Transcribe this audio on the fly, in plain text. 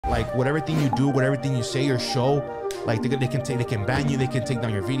like whatever thing you do, whatever thing you say or show, like they can ban you, they can take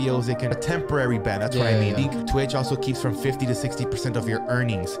down your videos, they can a temporary ban. That's what I mean. Yeah. Twitch also keeps from 50 to 60% of your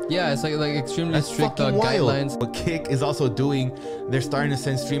earnings. Yeah, it's like extremely That's strict fucking wild. guidelines. What Kick is also doing, they're starting to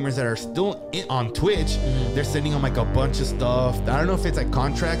send streamers that are still on Twitch. They're sending them like a bunch of stuff. I don't know if it's like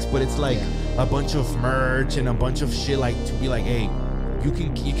contracts, but it's like a bunch of merch and a bunch of shit, like to be like, hey, you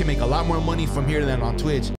can make a lot more money from here than on Twitch.